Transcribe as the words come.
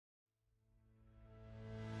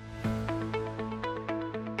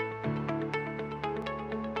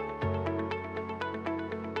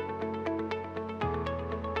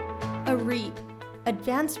ARIHHP,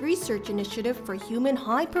 Advanced Research Initiative for Human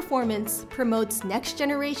High Performance, promotes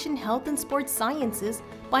next-generation health and sports sciences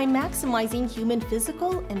by maximizing human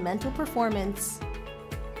physical and mental performance.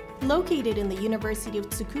 Located in the University of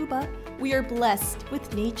Tsukuba, we are blessed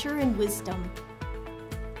with nature and wisdom.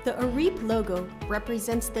 The ARIHHP logo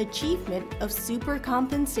represents the achievement of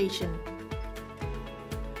supercompensation.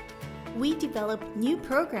 We develop new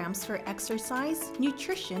programs for exercise,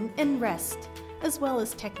 nutrition, and rest, as well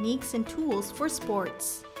as techniques and tools for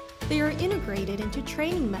sports. They are integrated into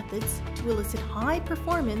training methods to elicit high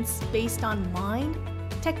performance based on mind,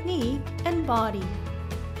 technique, and body.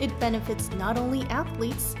 It benefits not only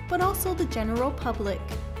athletes, but also the general public.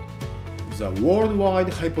 The worldwide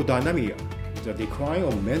hypodynamia, the decline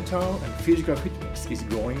of mental and physical fitness, is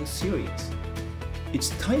growing serious. It's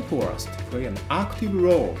time for us to play an active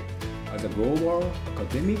role as a global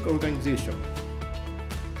academic organization.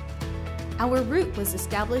 Our route was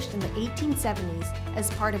established in the 1870s as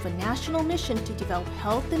part of a national mission to develop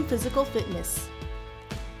health and physical fitness.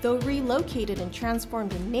 Though relocated and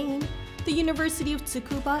transformed in name, the University of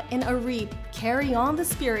Tsukuba and ARIHHP carry on the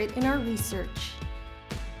spirit in our research.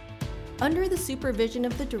 Under the supervision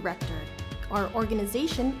of the director, our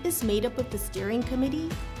organization is made up of the steering committee,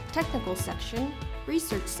 technical section,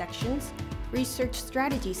 research sections, research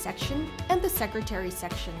strategy section, and the secretary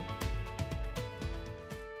section.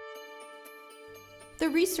 The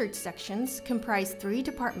research sections comprise 3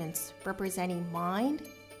 departments representing mind,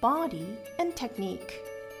 body, and technique.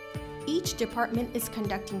 Each department is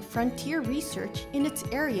conducting frontier research in its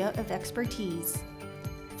area of expertise: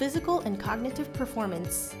 physical and cognitive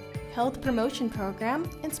performance, health promotion program,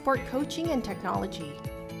 and sport coaching and technology.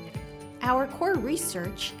 Our core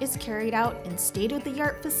research is carried out in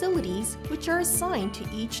state-of-the-art facilities which are assigned to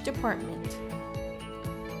each department.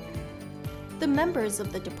 The members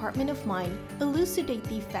of the Department of Mind elucidate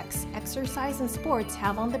the effects exercise and sports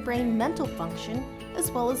have on the brain mental function,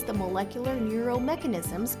 as well as the molecular neural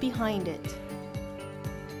mechanisms behind it.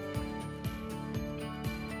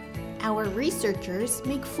 Our researchers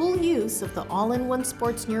make full use of the all-in-one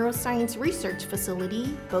sports neuroscience research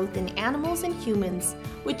facility, both in animals and humans,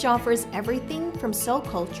 which offers everything from cell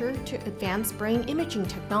culture to advanced brain imaging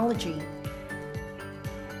technology.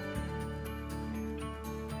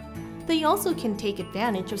 They also can take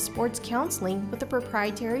advantage of sports counseling with a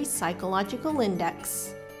proprietary psychological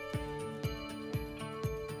index.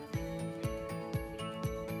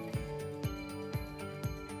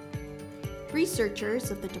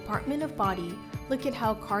 Researchers of the Department of Body look at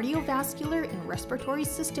how cardiovascular and respiratory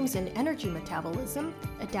systems and energy metabolism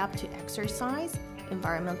adapt to exercise,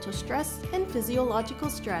 environmental stress, and physiological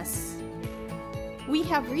stress. We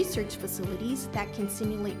have research facilities that can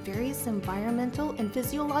simulate various environmental and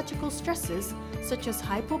physiological stresses such as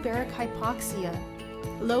hypobaric hypoxia,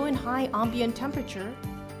 low and high ambient temperature,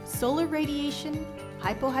 solar radiation,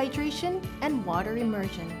 hypohydration, and water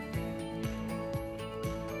immersion.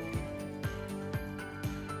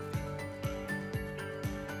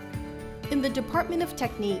 In the Department of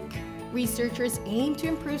Technique, researchers aim to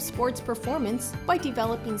improve sports performance by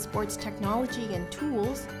developing sports technology and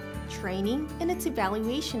tools, training, and its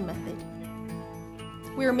evaluation method.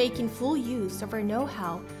 We are making full use of our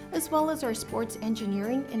know-how as well as our sports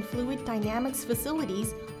engineering and fluid dynamics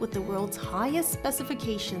facilities with the world's highest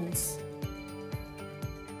specifications.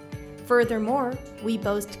 Furthermore, we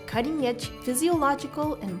boast cutting-edge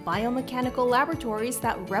physiological and biomechanical laboratories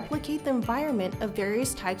that replicate the environment of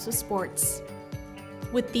various types of sports.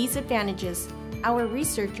 With these advantages, our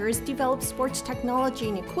researchers develop sports technology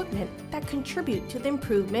and equipment that contribute to the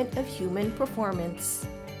improvement of human performance.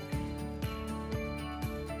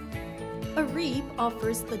 ARIHHP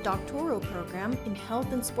offers the doctoral program in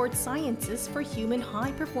health and sports sciences for human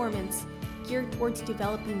high performance, geared towards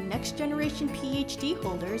developing next-generation PhD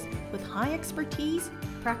holders with high expertise,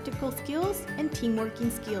 practical skills, and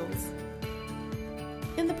teamworking skills.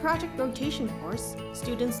 In the project rotation course,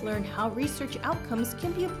 students learn how research outcomes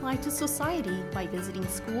can be applied to society by visiting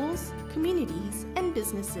schools, communities, and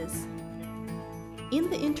businesses. In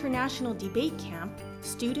the International Debate Camp,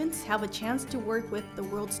 students have a chance to work with the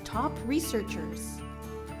world's top researchers.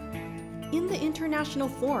 In the International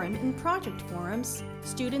Forum and Project Forums,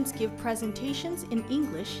 students give presentations in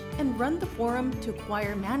English and run the forum to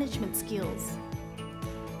acquire management skills.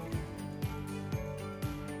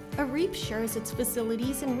 ARIHHP shares its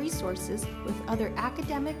facilities and resources with other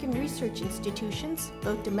academic and research institutions,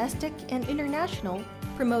 both domestic and international,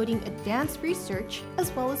 promoting advanced research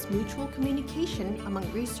as well as mutual communication among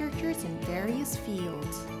researchers in various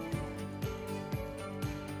fields.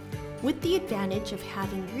 With the advantage of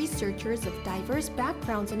having researchers of diverse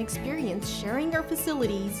backgrounds and experience sharing our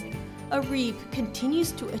facilities, ARIHHP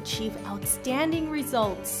continues to achieve outstanding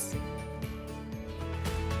results.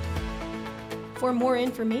 For more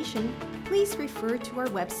information, please refer to our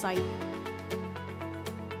website.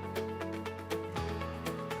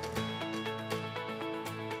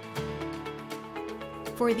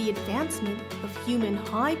 For the advancement of human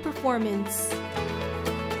high performance.